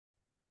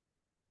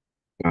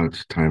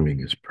God's timing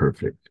is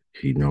perfect.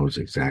 He knows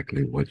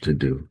exactly what to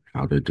do,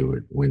 how to do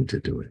it, when to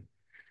do it.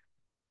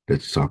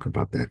 Let's talk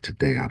about that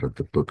today out of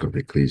the book of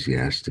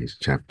Ecclesiastes,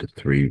 chapter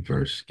 3,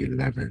 verse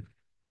 11.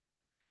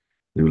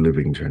 New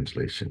Living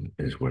Translation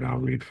is what I'll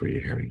read for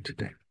your hearing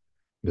today.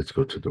 Let's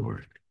go to the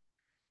word.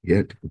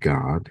 Yet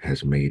God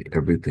has made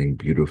everything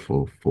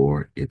beautiful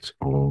for its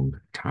own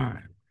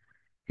time.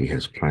 He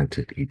has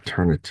planted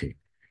eternity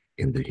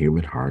in the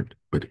human heart,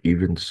 but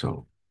even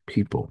so,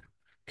 people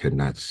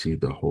cannot see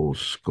the whole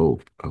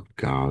scope of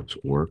God's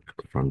work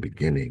from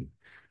beginning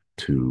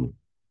to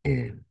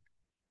end.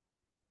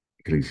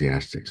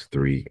 Ecclesiastes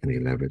 3 and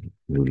 11,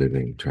 New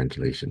Living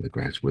Translation. The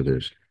grass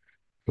withers,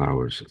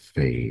 flowers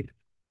fade,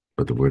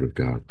 but the word of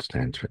God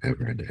stands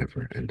forever and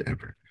ever and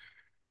ever.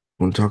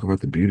 I want to talk about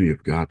the beauty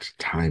of God's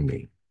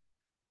timing.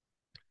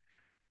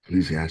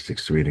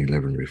 Ecclesiastes 3 and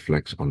 11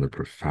 reflects on the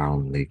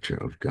profound nature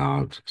of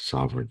God's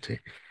sovereignty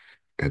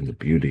and the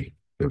beauty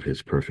of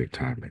his perfect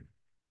timing.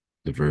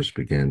 The verse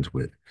begins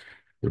with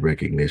the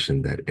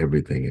recognition that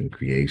everything in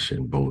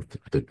creation, both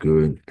the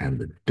good and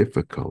the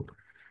difficult,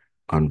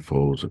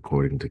 unfolds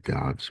according to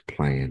God's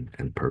plan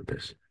and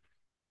purpose.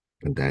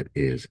 And that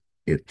is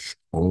its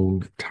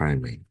own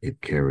timing.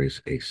 It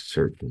carries a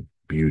certain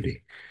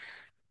beauty,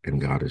 and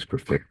God is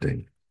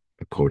perfecting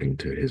according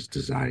to his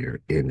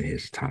desire in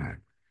his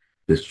time.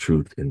 This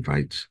truth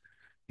invites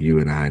you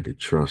and I to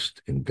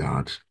trust in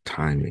God's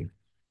timing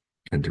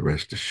and to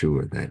rest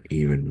assured that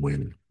even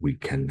when we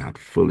cannot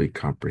fully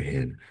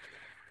comprehend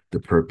the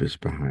purpose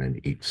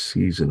behind each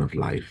season of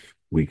life,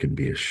 we can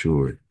be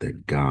assured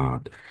that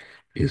God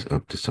is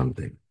up to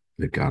something,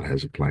 that God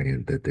has a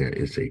plan, that there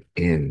is an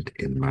end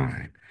in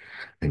mind,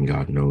 and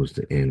God knows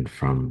the end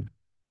from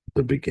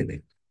the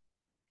beginning.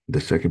 The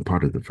second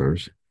part of the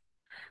verse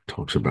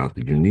talks about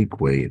the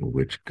unique way in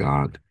which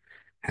God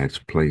has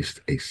placed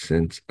a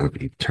sense of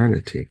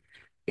eternity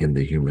in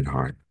the human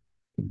heart.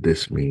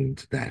 This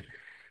means that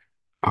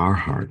our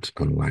hearts,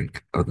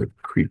 unlike other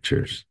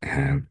creatures,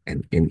 have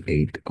an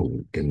innate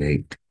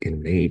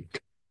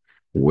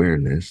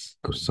awareness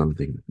of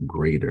something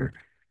greater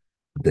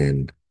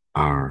than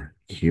our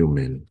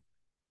human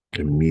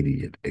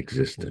immediate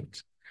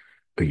existence,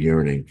 a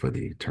yearning for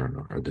the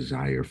eternal, a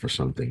desire for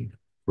something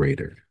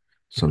greater,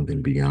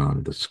 something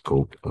beyond the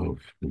scope of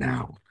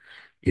now.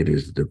 It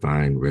is the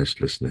divine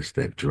restlessness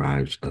that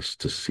drives us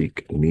to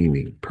seek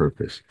meaning,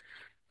 purpose,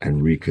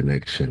 and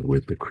reconnection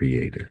with the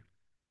Creator.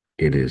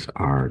 It is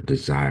our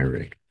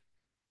desiring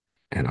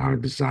and our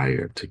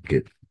desire to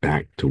get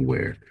back to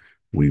where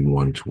we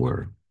once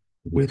were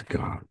with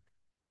God.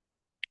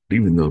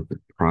 Even though the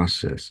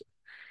process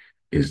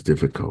is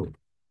difficult,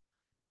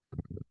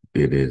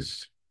 it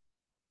is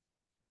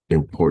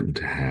important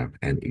to have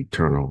an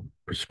eternal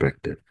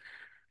perspective.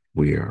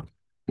 We are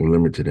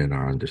limited in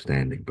our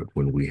understanding, but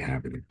when we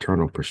have an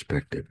eternal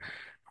perspective,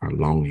 our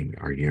longing,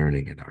 our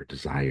yearning, and our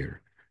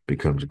desire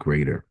becomes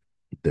greater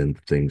than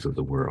the things of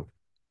the world.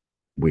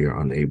 We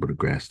are unable to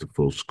grasp the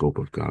full scope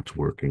of God's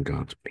work and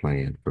God's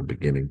plan from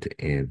beginning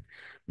to end.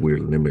 We're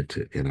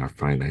limited in our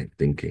finite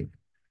thinking.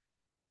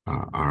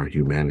 Our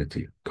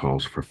humanity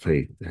calls for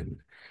faith, and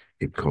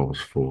it calls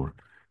for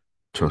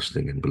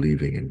trusting and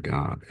believing in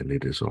God. And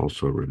it is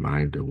also a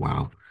reminder,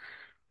 while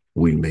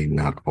we may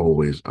not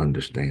always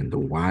understand the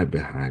why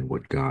behind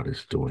what God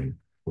is doing,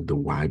 the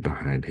why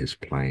behind his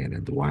plan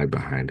and the why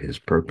behind his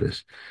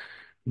purpose,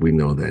 we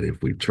know that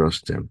if we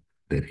trust him,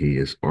 that he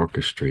is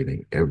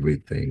orchestrating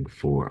everything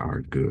for our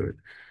good.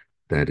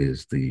 That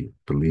is the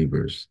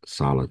believer's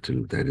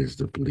solitude. That is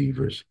the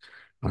believer's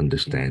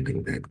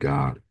understanding that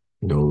God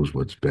knows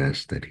what's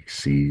best, that he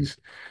sees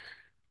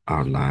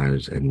our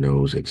lives and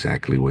knows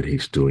exactly what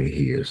he's doing.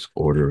 He is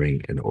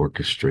ordering and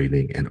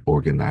orchestrating and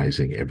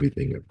organizing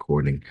everything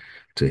according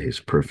to his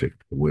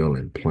perfect will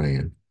and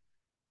plan.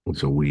 And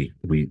so we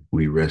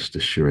rest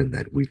assured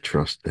that we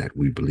trust that,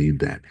 we believe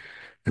that,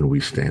 and we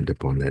stand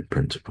upon that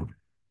principle.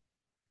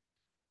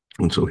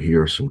 And so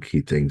here are some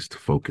key things to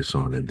focus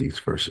on in these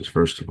verses.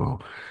 First of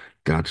all,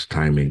 God's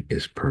timing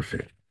is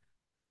perfect.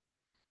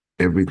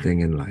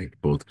 Everything in life,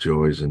 both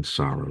joys and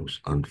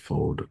sorrows,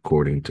 unfold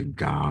according to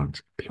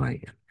God's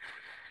plan.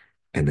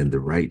 And in the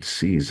right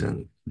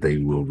season, they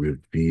will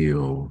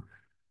reveal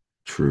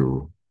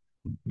true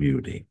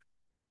beauty.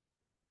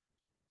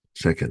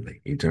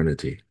 Secondly,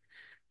 eternity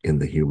in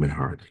the human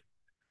heart.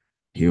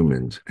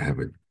 Humans have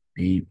a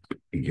deep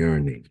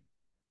yearning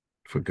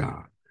for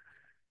God.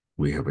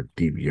 We have a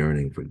deep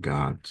yearning for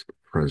God's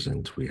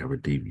presence. We have a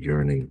deep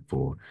yearning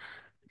for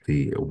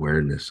the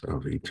awareness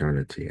of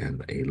eternity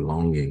and a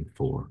longing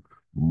for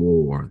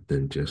more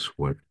than just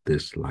what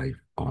this life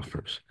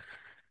offers.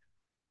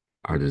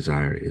 Our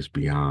desire is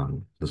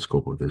beyond the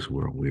scope of this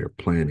world. We are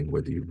planning,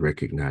 whether you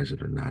recognize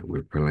it or not,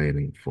 we're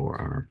planning for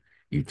our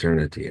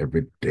eternity.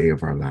 Every day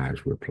of our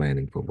lives, we're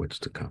planning for what's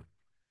to come.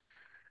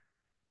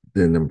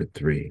 Then, number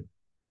three,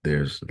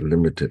 there's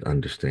limited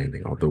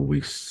understanding. Although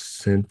we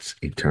sense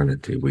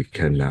eternity, we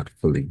cannot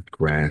fully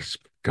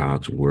grasp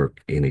God's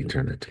work in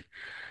eternity,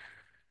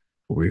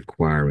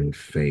 requiring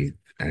faith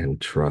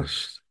and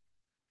trust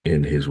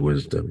in his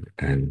wisdom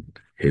and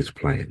his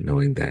plan,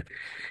 knowing that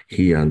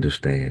he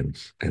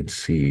understands and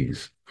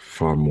sees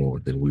far more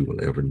than we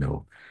will ever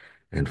know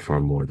and far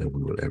more than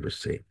we will ever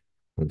see.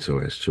 And so,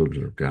 as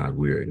children of God,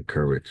 we are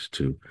encouraged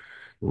to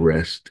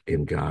rest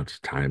in God's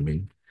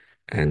timing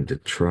and to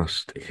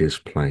trust his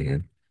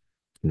plan,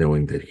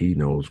 knowing that he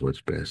knows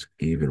what's best,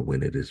 even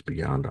when it is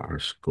beyond our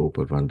scope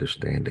of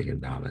understanding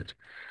and knowledge,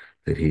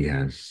 that he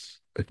has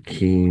a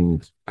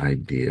keen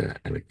idea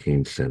and a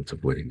keen sense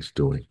of what he's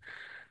doing.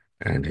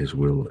 And his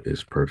will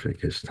is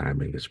perfect. His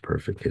timing is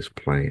perfect. His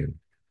plan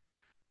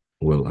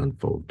will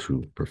unfold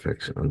to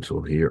perfection. And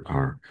so here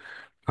are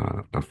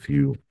a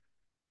few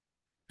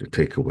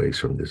takeaways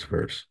from this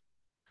verse.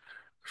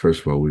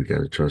 First of all, we've got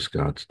to trust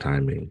God's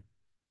timing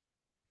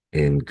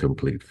in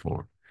complete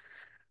form.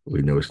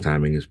 We know his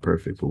timing is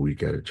perfect, but we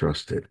got to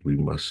trust it. We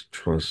must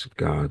trust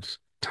God's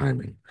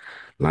timing.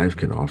 Life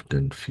can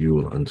often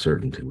fuel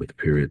uncertainty with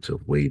periods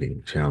of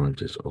waiting,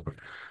 challenges, or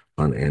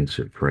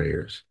unanswered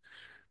prayers.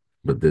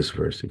 But this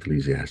verse,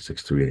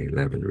 Ecclesiastes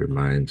 3:11,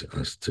 reminds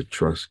us to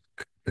trust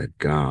that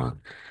God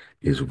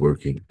is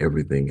working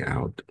everything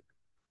out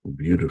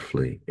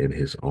beautifully in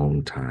his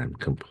own time,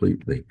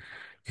 completely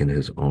in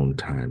his own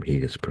time. He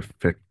is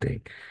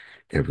perfecting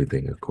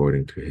everything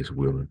according to his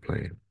will and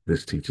plan.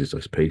 This teaches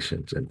us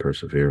patience and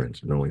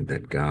perseverance, knowing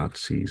that God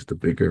sees the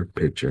bigger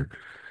picture,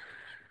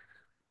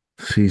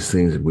 sees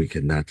things that we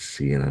cannot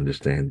see, and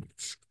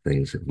understands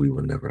things that we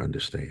will never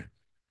understand.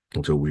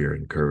 And so we are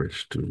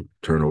encouraged to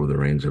turn over the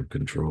reins of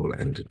control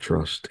and to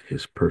trust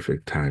his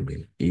perfect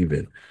timing,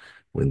 even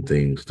when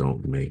things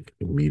don't make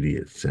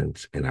immediate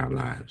sense in our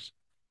lives,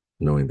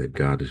 knowing that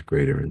God is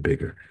greater and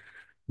bigger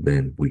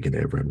than we can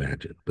ever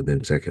imagine. But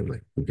then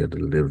secondly, we got to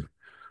live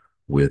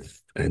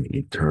with an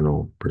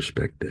eternal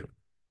perspective.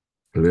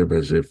 Live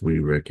as if we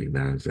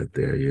recognize that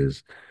there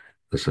is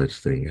a such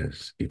thing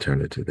as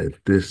eternity, that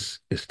this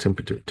is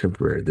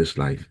temporary. This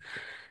life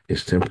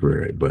is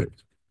temporary, but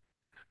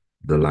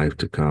the life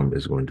to come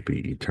is going to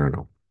be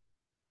eternal.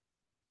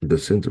 The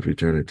sense of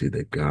eternity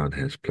that God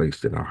has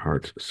placed in our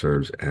hearts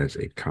serves as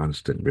a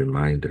constant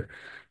reminder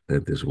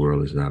that this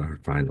world is not our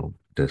final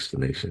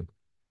destination.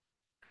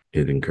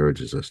 It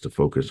encourages us to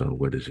focus on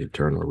what is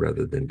eternal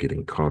rather than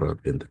getting caught up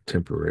in the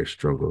temporary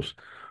struggles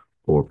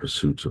or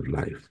pursuits of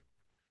life.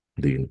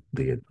 The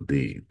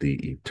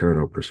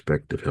eternal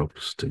perspective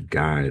helps to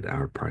guide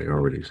our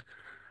priorities,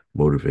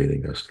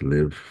 motivating us to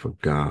live for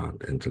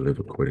God and to live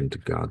according to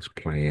God's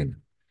plan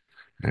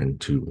and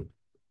to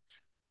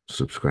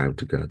subscribe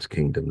to God's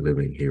kingdom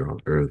living here on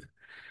earth,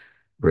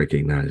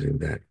 recognizing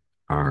that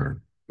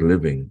our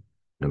living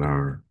and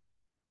our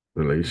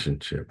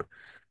relationship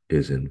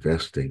is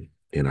investing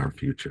in our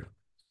future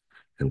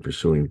and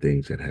pursuing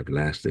things that have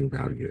lasting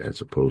value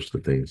as opposed to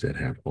things that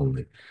have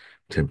only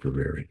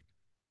temporary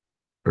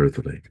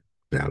earthly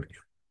value.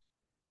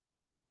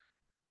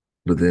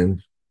 But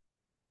then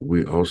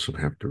we also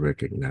have to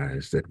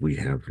recognize that we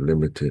have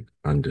limited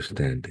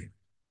understanding.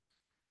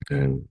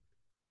 And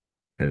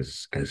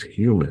as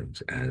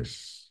humans,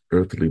 as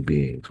earthly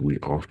beings, we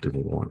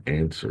often want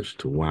answers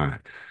to why,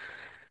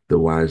 the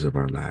whys of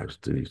our lives,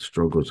 the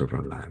struggles of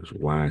our lives,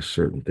 why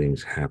certain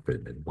things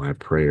happen and why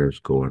prayers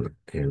go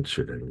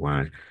unanswered and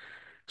why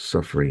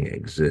suffering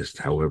exists.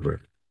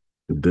 However,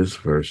 this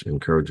verse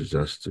encourages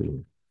us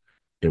to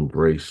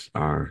embrace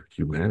our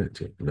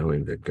humanity,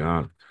 knowing that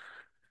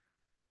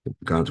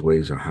God's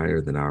ways are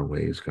higher than our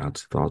ways.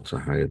 God's thoughts are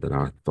higher than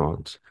our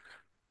thoughts.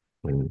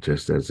 And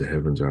just as the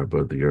heavens are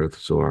above the earth,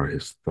 so are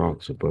his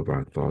thoughts above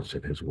our thoughts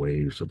and his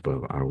waves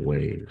above our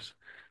waves.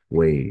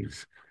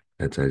 Ways.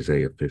 That's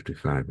Isaiah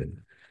 55 and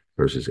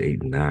verses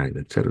 8 and 9.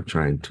 Instead of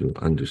trying to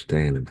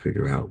understand and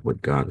figure out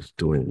what God is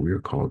doing, we're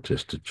called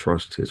just to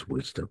trust his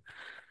wisdom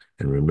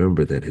and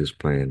remember that his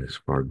plan is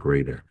far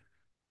greater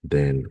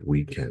than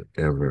we can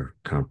ever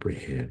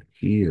comprehend.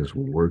 He is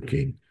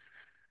working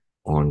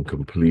on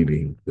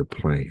completing the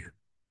plan.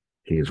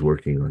 He is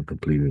working on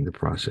completing the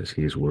process.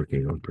 He is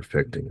working on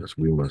perfecting us.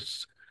 We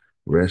must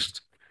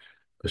rest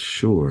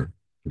assured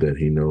that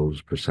he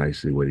knows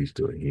precisely what he's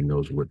doing. He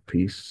knows what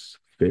piece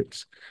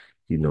fits.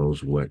 He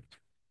knows what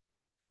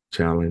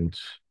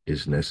challenge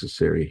is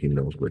necessary. He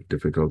knows what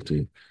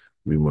difficulty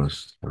we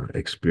must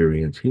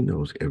experience. He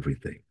knows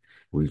everything.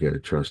 We got to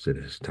trust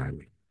in his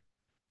timing.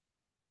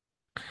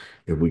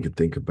 If we could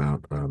think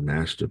about a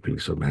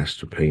masterpiece, a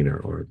master painter,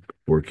 or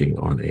working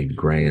on a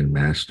grand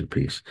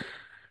masterpiece,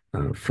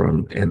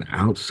 from an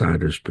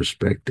outsider's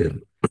perspective,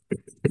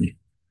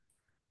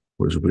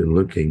 as we're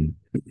looking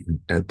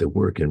at the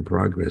work in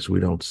progress, we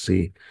don't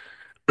see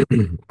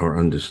or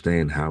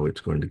understand how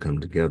it's going to come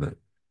together.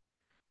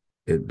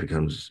 It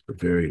becomes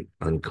very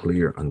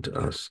unclear unto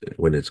us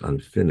when it's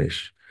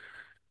unfinished.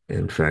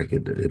 In fact,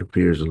 it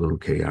appears a little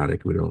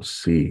chaotic. We don't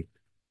see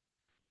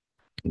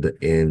the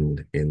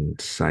end in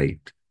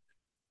sight,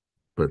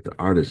 but the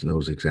artist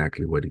knows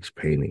exactly what he's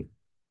painting.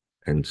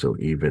 And so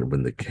even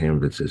when the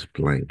canvas is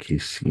blank, he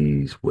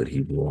sees what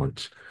he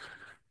wants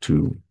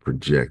to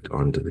project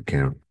onto the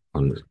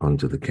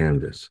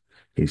canvas.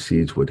 He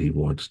sees what he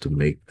wants to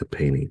make the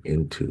painting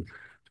into.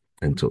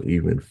 And so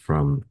even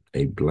from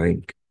a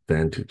blank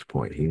vantage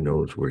point. He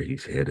knows where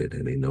he's headed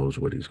and he knows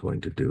what he's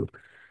going to do.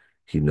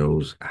 He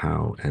knows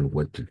how and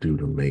what to do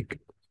to make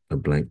a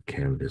blank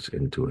canvas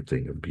into a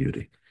thing of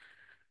beauty.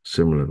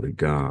 Similarly,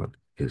 God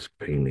is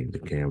painting the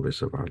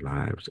canvas of our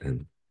lives,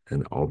 and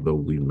although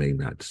we may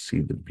not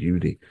see the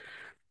beauty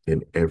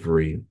in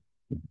every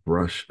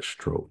brush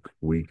stroke,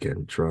 we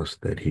can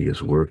trust that he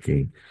is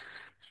working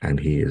and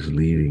he is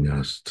leading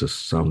us to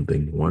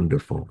something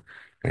wonderful,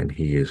 and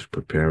he is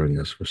preparing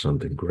us for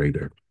something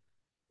greater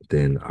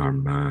than our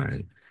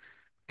mind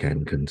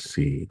can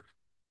conceive.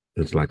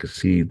 It's like a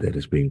seed that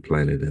is being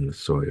planted in the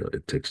soil.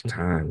 It takes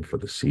time for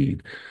the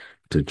seed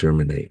to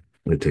germinate.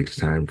 It takes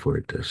time for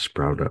it to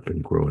sprout up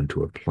and grow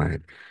into a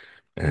plant.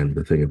 And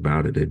the thing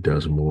about it, it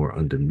does more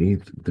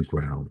underneath the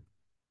ground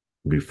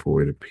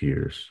before it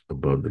appears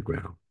above the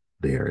ground.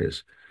 There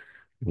is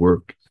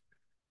work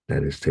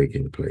that is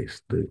taking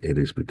place. It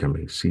is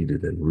becoming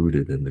seeded and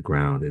rooted in the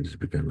ground. It is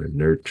becoming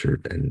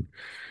nurtured and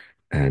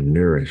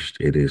nourished.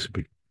 It is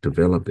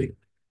developing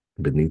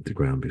beneath the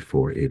ground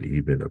before it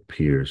even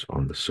appears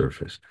on the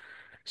surface.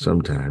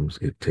 Sometimes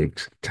it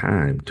takes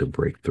time to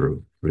break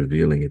through,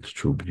 revealing its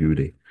true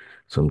beauty.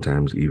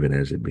 Sometimes, even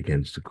as it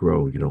begins to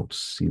grow, you don't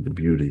see the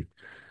beauty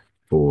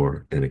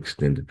for an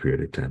extended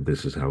period of time.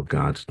 This is how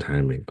God's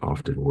timing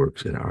often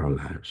works in our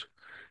lives.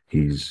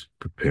 He's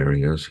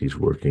preparing us, he's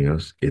working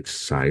us. It's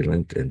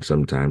silent and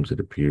sometimes it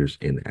appears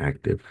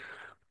inactive,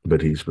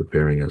 but he's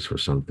preparing us for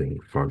something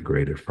far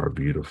greater, far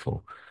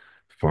beautiful,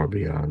 far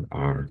beyond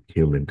our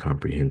human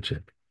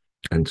comprehension.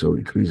 And so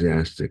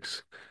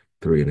Ecclesiastes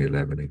 3 and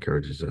 11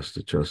 encourages us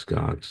to trust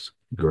God's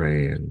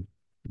grand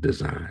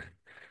design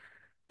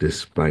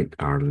despite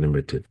our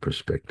limited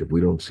perspective.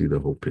 We don't see the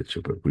whole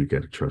picture, but we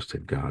got to trust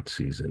that God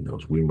sees and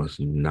knows. We may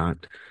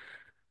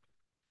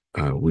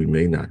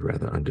not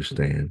rather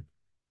understand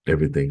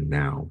everything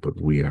now,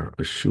 but we are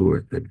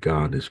assured that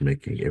God is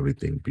making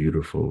everything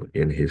beautiful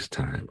in his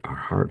time. Our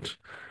hearts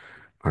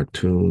are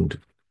tuned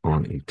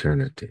on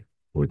eternity,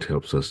 which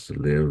helps us to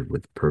live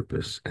with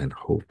purpose and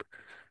hope,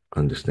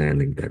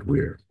 understanding that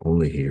we're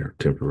only here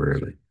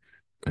temporarily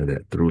and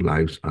that through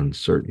life's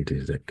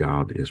uncertainties that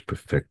God is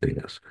perfecting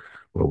us.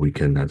 While we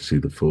cannot see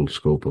the full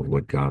scope of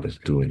what God is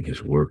doing,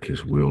 his work,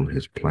 his will,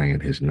 his plan,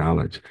 his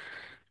knowledge,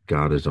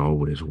 God is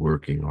always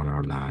working on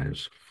our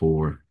lives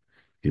for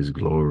his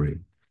glory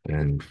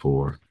and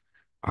for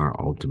our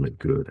ultimate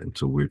good. And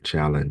so we're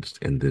challenged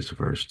in this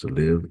verse to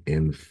live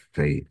in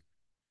faith,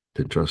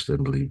 to trust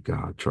and believe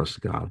God,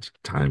 trust God's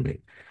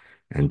timing,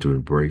 and to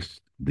embrace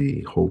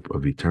the hope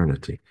of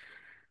eternity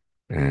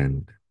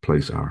and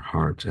place our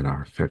hearts and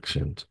our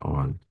affections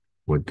on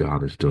what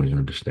God is doing,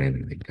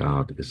 understanding that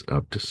God is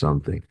up to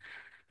something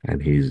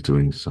and he's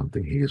doing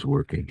something. He is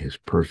working his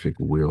perfect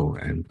will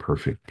and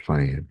perfect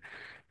plan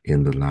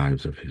in the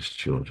lives of his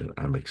children.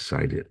 I'm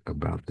excited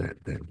about that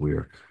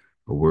we're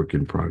a work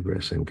in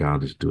progress and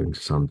God is doing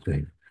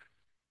something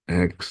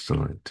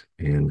excellent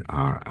in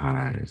our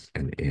eyes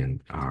and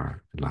in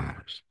our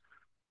lives.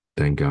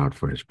 Thank God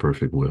for his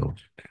perfect will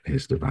and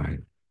his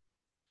divine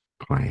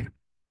plan.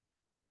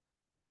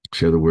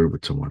 Share the word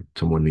with someone.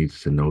 Someone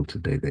needs to know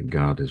today that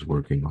God is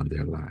working on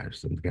their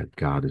lives and that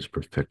God is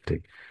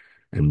perfecting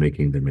and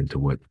making them into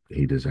what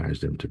he desires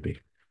them to be.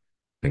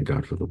 Thank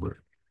God for the word.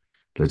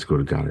 Let's go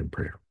to God in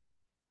prayer.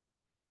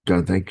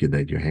 God, thank you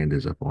that your hand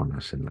is up on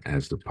us. And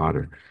as the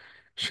potter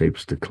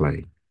shapes the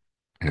clay,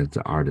 as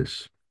the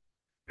artist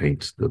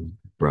paints the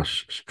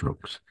brush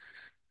strokes,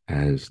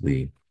 as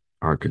the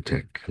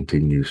architect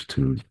continues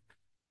to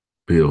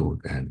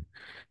build and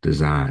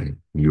design,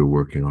 you're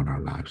working on our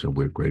lives. And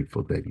we're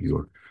grateful that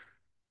you're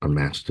a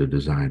master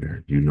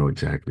designer. You know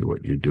exactly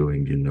what you're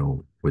doing. You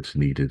know what's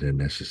needed and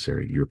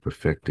necessary. You're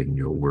perfecting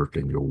your work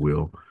and your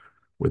will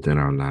within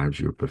our lives.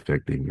 You're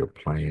perfecting your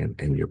plan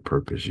and your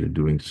purpose. You're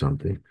doing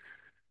something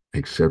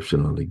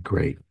exceptionally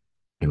great.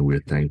 And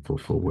we're thankful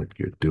for what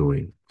you're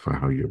doing, for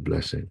how you're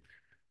blessing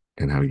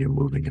and how you're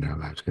moving in our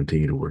lives.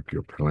 Continue to work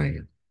your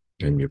plan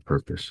and your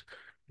purpose.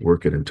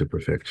 Work it into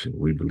perfection.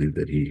 We believe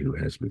that he who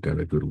has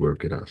begun a good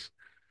work in us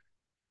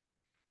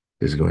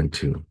is going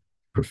to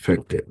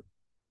perfect it,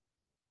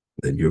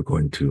 that you're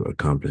going to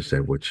accomplish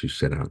that what you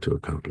set out to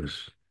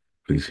accomplish.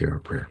 Please hear our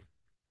prayer.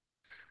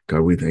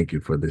 God, we thank you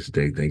for this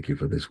day. Thank you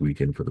for this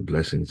weekend, for the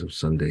blessings of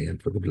Sunday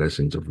and for the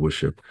blessings of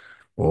worship,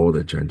 all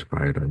that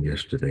transpired on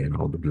yesterday and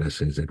all the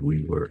blessings that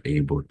we were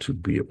able to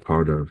be a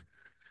part of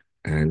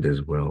and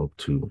as well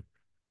to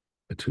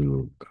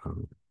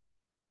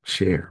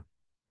share.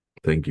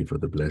 Thank you for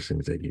the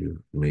blessings that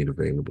you made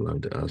available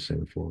unto us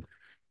and for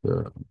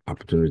the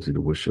opportunity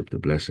to worship, the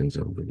blessings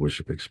of the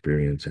worship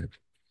experience and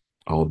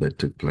all that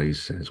took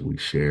place as we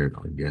shared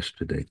on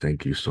yesterday.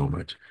 Thank you so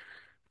much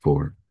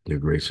for your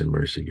grace and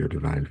mercy, your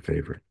divine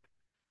favor,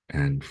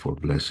 and for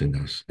blessing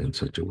us in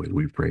such a way.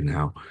 We pray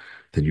now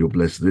that you'll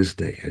bless this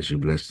day as you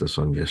blessed us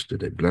on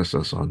yesterday. Bless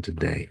us on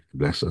today.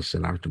 Bless us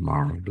in our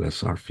tomorrow.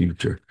 Bless our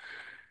future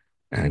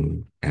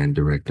and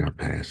direct our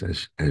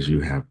paths as you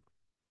have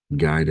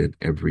guided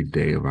every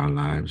day of our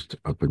lives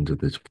up until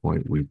this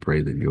point. We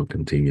pray that you'll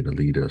continue to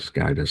lead us,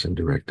 guide us, and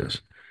direct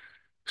us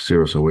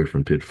Steer us away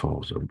from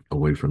pitfalls,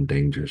 away from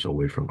dangers,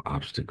 away from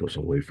obstacles,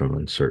 away from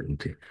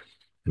uncertainty,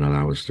 and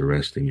allow us to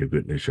rest in your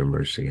goodness, your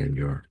mercy, and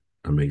your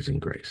amazing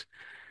grace.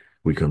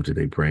 We come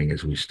today praying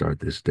as we start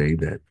this day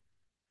that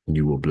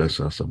you will bless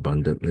us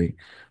abundantly.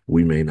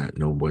 We may not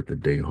know what the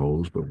day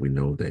holds, but we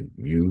know that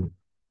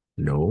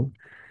know.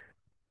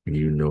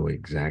 You know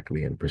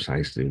exactly and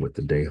precisely what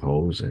the day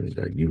holds, and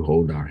you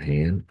hold our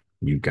hand,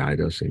 you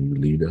guide us, and you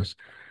lead us.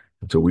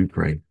 And so we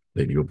pray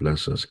that you'll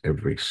bless us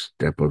every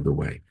step of the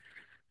way,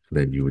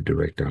 that you would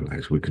direct our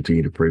lives. We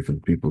continue to pray for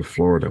the people of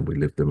Florida. We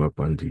lift them up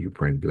unto you,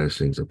 praying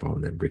blessings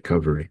upon them,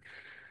 recovery,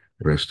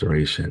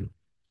 restoration,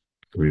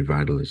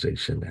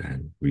 revitalization,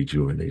 and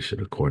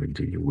rejuvenation according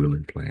to your will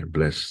and plan.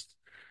 Bless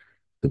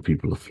the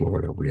people of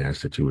Florida. We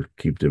ask that you would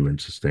keep them and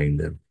sustain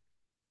them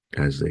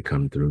as they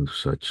come through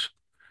such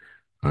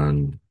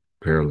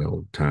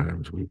unparalleled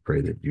times. We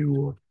pray that you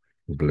will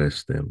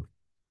bless them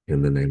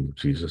in the name of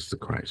Jesus the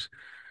Christ.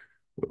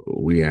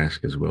 We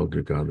ask as well,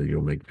 dear God, that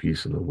you'll make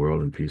peace in the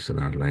world and peace in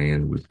our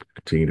land. We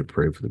continue to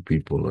pray for the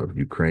people of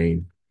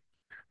Ukraine,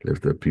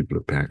 lift up people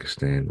of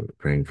Pakistan, we're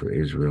praying for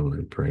Israel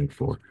and praying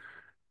for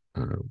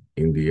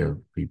India,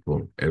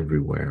 people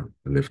everywhere,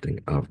 lifting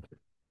up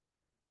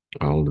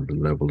all of the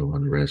level of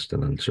unrest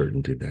and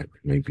uncertainty that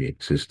may be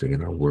existing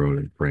in our world,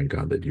 and praying,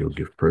 God, that you'll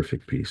give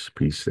perfect peace,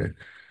 peace that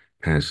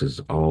passes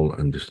all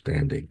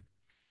understanding,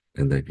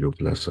 and that you'll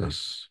bless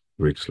us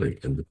richly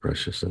in the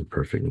precious and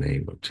perfect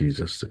name of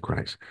Jesus the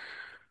Christ.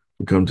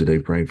 We come today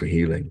praying for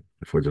healing,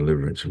 for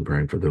deliverance, and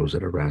praying for those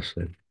that are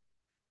wrestling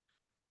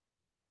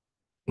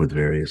with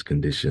various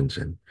conditions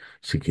and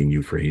seeking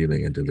you for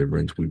healing and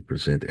deliverance. We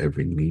present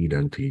every need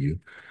unto you,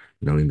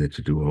 knowing that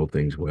you do all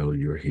things well.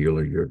 You're a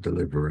healer, you're a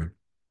deliverer.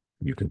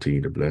 You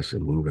continue to bless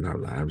and move in our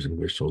lives, and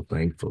we're so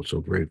thankful,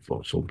 so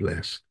grateful, so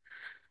blessed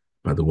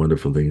by the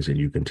wonderful things that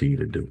you continue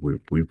to do.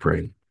 We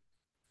pray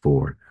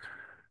for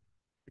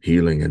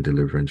healing and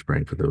deliverance,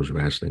 praying for those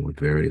wrestling with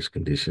various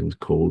conditions,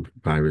 cold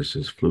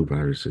viruses, flu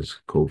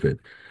viruses, COVID,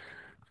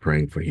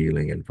 praying for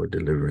healing and for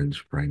deliverance,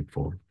 praying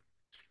for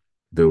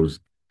those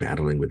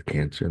battling with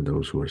cancer and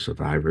those who are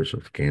survivors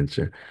of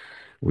cancer.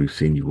 We've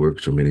seen you work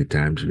so many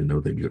times, you know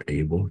that you're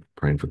able,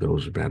 praying for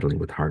those battling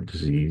with heart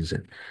disease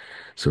and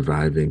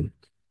surviving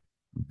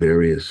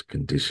various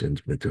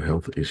conditions, mental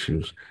health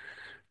issues,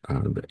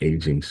 the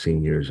aging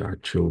seniors, our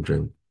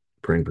children,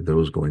 praying for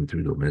those going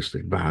through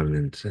domestic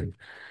violence, and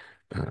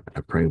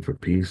praying for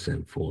peace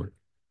and for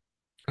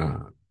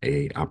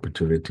a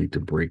opportunity to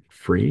break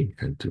free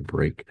and to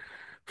break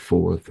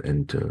forth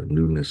into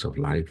newness of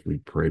life. We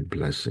pray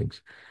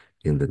blessings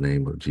in the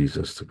name of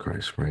Jesus the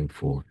Christ, praying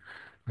for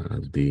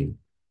the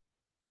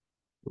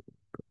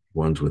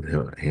ones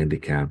with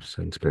handicaps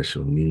and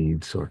special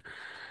needs, or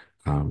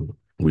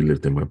we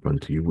lift them up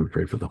unto you. We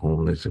pray for the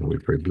homeless, and we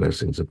pray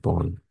blessings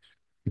upon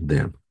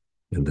them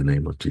in the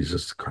name of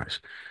Jesus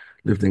Christ.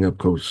 Lifting up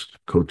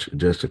Coach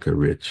Jessica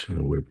Rich,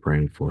 and we're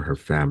praying for her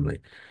family,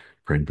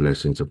 praying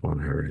blessings upon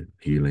her and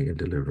healing and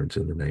deliverance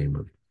in the name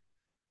of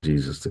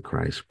Jesus the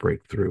Christ.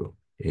 Breakthrough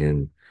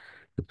in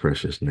the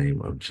precious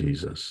name of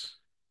Jesus.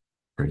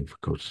 Praying for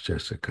Coach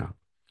Jessica.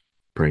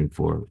 Praying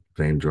for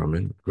Van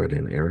Drummond, Greta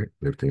and Eric,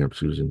 lifting up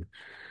Susan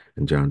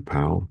and John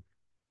Powell.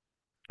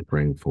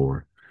 Praying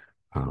for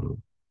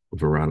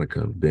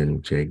Veronica,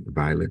 Ben, Jake,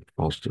 Violet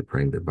Foster,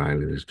 praying that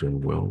Violet is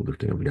doing well,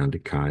 lifting up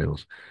Yandi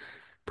Kyles,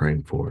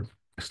 praying for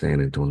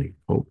Stan and Tony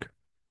Polk,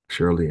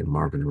 Shirley and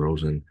Marvin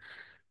Rosen,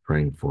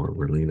 praying for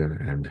Relina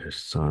and her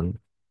son,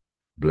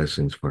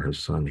 blessings for her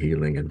son,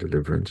 healing and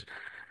deliverance,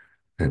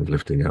 and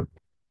lifting up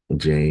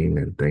Jane,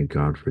 and thank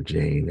God for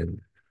Jane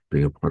and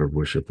being a part of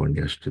worship on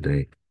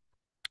yesterday,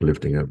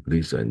 lifting up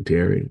Lisa and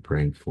Terry,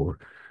 praying for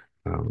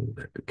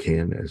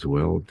Ken as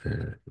well,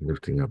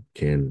 lifting up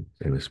Ken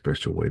in a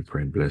special way,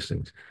 praying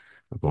blessings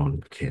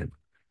upon Ken.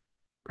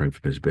 Praying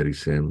for Miss Betty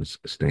Sims,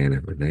 Stan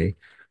and Renee,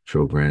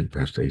 Joe Grant,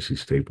 Pastor A.C.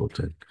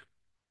 Stapleton,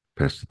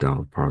 Pastor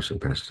Donald Parson,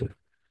 Pastor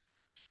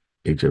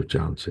H.F.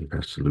 Johnson,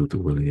 Pastor Luther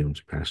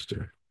Williams,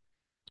 Pastor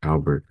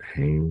Albert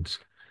Haynes,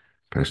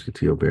 Pastor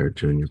T.O. Barrett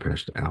Jr.,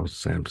 Pastor Al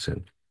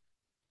Sampson,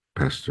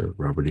 Pastor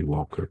Robert E.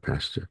 Walker,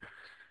 Pastor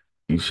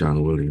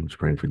Eshawn Williams,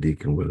 praying for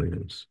Deacon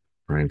Williams,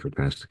 praying for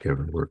Pastor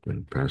Kevin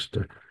Workman,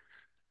 Pastor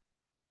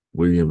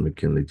William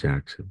McKinley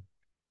Jackson,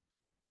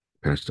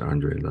 Pastor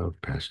Andre Love,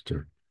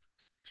 Pastor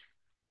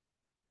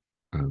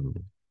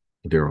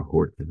Daryl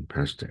Horton,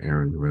 Pastor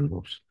Aaron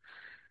Reynolds,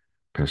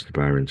 Pastor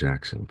Byron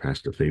Jackson,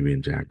 Pastor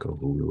Fabian Jacko,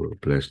 who we were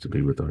blessed to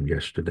be with on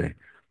yesterday.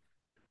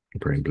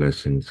 Praying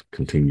blessings,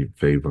 continued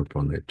favor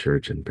upon that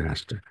church and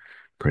pastor.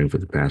 Praying for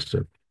the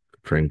pastor,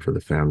 praying for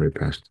the family,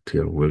 Pastor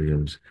T.L.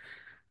 Williams,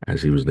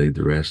 as he was laid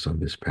to rest on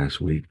this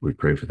past week. We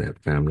pray for that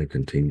family,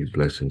 continued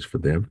blessings for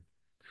them.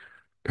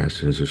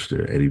 Pastor and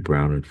Sister Eddie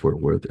Brown in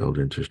Fort Worth,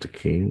 Elder and Sister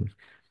King,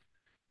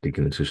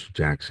 Deacon and Sister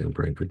Jackson,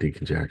 praying for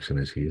Deacon Jackson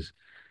as he is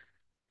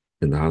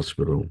in the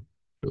hospital,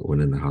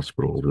 went in the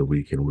hospital over the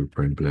weekend. We're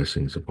praying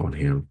blessings upon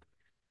him.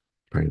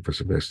 Praying for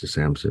Sylvester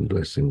Sampson,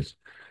 blessings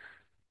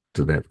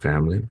to that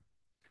family.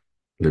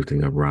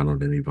 Lifting up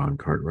Ronald and Yvonne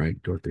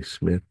Cartwright, Dorothy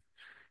Smith,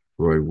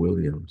 Roy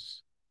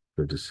Williams,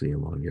 Good to see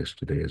him on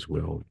yesterday as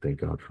well. Thank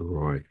God for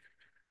Roy.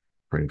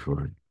 Praying for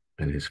him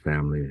and his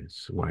family,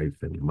 his wife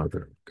and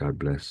mother. God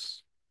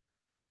bless.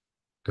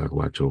 God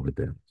watch over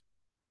them.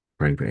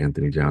 Praying for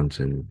Anthony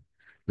Johnson,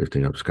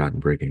 lifting up Scott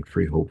and Breaking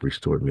Free Hope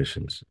Restored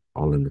Missions,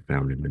 all in the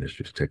family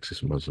ministries,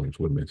 Texas Muslims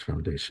Women's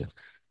Foundation,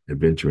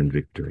 Adventure and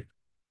Victory.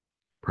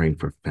 Praying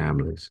for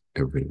families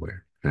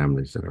everywhere,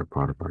 families that are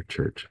part of our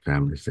church,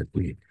 families that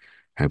we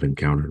have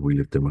encountered. We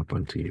lift them up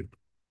unto you.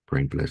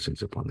 Praying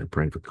blessings upon them.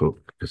 Praying for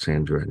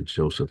Cassandra and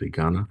Joseph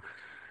Igana.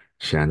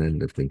 Shannon,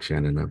 lifting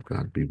Shannon up.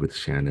 God be with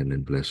Shannon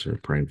and bless her.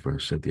 Praying for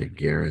Cynthia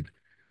Garrett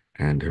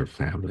and her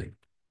family.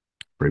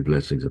 Pray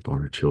blessings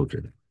upon her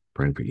children.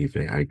 Praying for Ife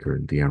Eicher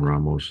and Dion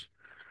Ramos.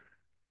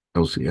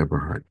 Elsie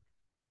Eberhardt.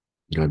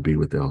 God be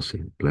with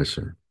Elsie. Bless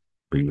her.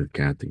 Be with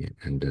Kathy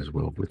and as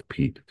well with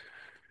Pete.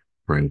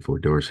 Praying for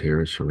Doris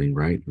Harris, Charlene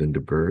Wright, Linda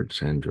Bird,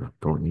 Sandra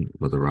Thornton,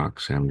 Mother Rock,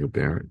 Samuel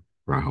Barrett,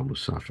 Rahel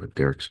Musafa,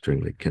 Derek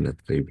Stringley,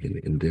 Kenneth Fabian,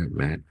 India,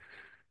 Matt,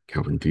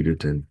 Calvin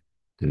Dieterton,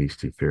 Denise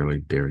T. Fairley,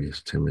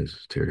 Darius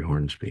Timmons, Terry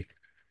Hornsby,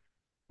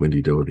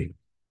 Wendy Doty.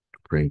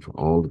 Praying for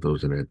all of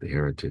those that are at the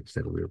Heritage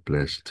that we are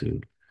blessed to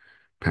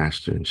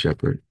pastor and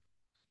shepherd.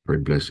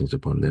 Praying blessings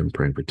upon them.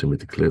 Praying for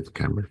Timothy Cliff,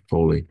 Cameron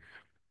Foley.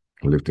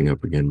 Lifting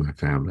up again my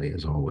family,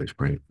 as always.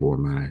 Praying for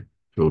my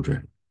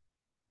children.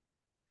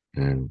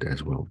 And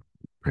as well,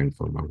 praying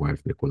for my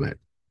wife, Nicolette,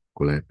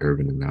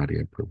 Irvin, and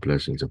Nadia. Pray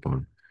blessings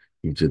upon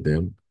each of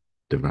them.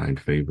 Divine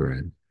favor.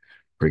 And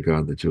pray,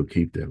 God, that you'll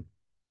keep them.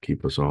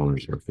 Keep us all in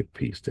perfect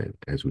peace, that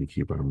as we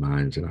keep our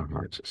minds and our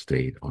hearts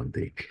stayed on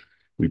thee.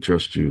 We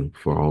trust you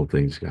for all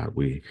things, God.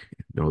 We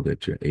know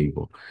that you're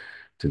able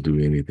to do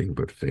anything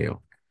but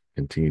fail.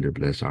 Continue to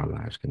bless our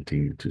lives.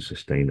 Continue to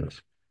sustain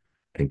us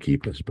and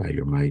keep us by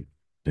your might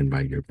and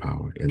by your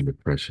power in the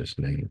precious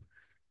name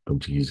of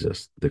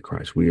Jesus the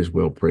Christ. We as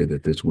well pray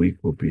that this week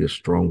will be a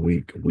strong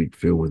week, a week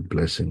filled with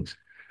blessings,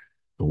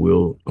 a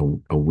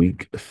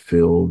week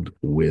filled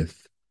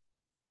with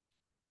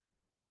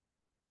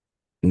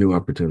new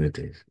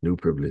opportunities, new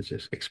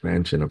privileges,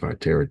 expansion of our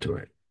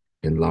territory,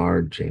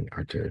 enlarging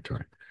our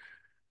territory,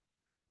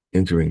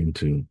 entering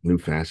into new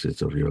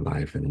facets of your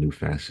life and new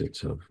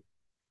facets of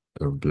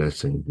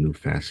blessing, new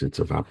facets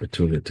of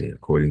opportunity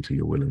according to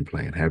your will and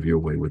plan. Have your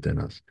way within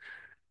us.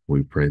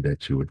 We pray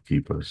that you would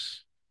keep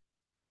us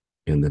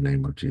in the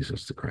name of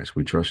Jesus the Christ.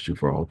 We trust you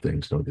for all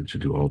things, know that you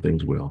do all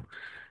things well.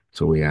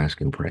 So we ask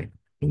and pray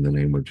in the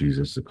name of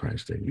Jesus the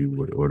Christ that you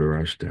would order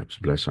our steps,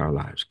 bless our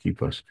lives,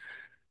 keep us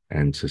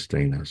and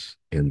sustain us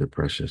in the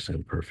precious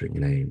and perfect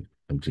name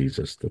of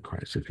Jesus the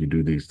Christ. If you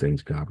do these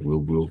things, God,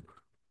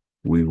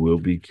 we will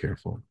be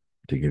careful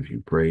to give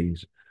you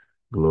praise,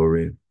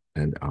 glory,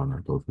 and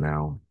honor, both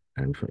now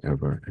and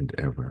forever and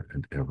ever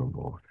and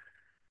evermore.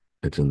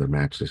 It's in the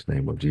matchless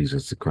name of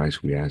Jesus the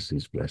Christ we ask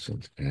these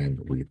blessings, and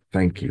we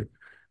thank you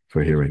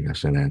for hearing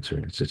us and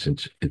answering us.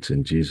 It's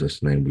in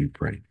Jesus' name we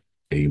pray.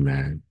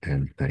 Amen,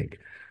 and thank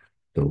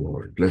the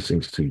Lord.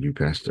 Blessings to you,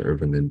 Pastor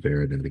Irvin Lynn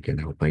Barrett, and again,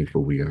 how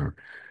thankful we are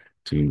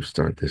to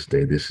start this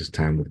day. This is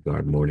Time with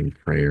God morning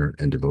prayer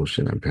and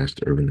devotion. I'm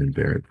Pastor Irvin Lynn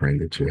Barrett, praying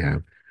that you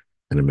have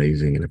an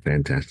amazing and a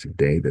fantastic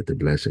day, that the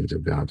blessings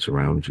of God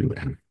surround you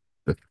and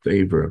the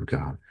favor of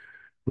God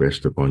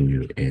rest upon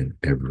you in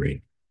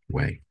every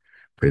way.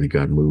 Pray that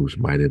God moves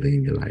mightily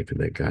in your life and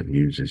that God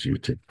uses you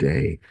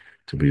today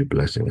to be a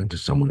blessing unto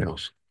someone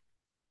else.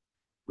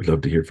 We'd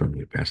love to hear from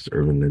you, Pastor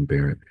Irvin Lynn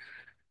Barrett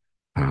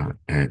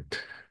at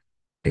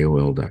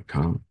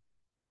AOL.com,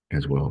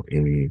 as well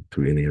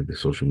through any of the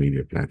social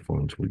media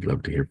platforms. We'd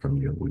love to hear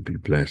from you. We'd be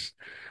blessed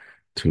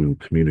to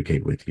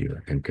communicate with you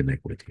and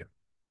connect with you.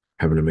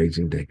 Have an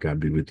amazing day. God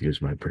be with you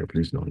is my prayer.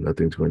 Please know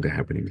nothing's going to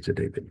happen to you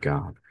today that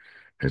God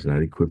has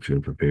not equipped you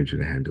and prepared you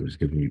to handle. He's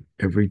given you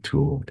every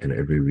tool and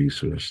every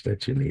resource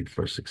that you need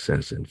for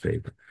success and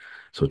favor.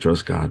 So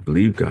trust God,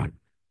 believe God,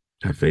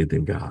 have faith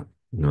in God.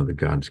 Know that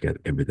God's got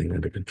everything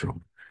under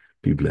control.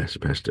 Be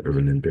blessed. Pastor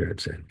Irvin Lynn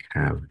Barrett said,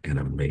 have an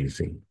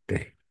amazing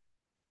day.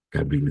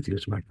 God be with you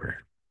is my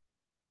prayer.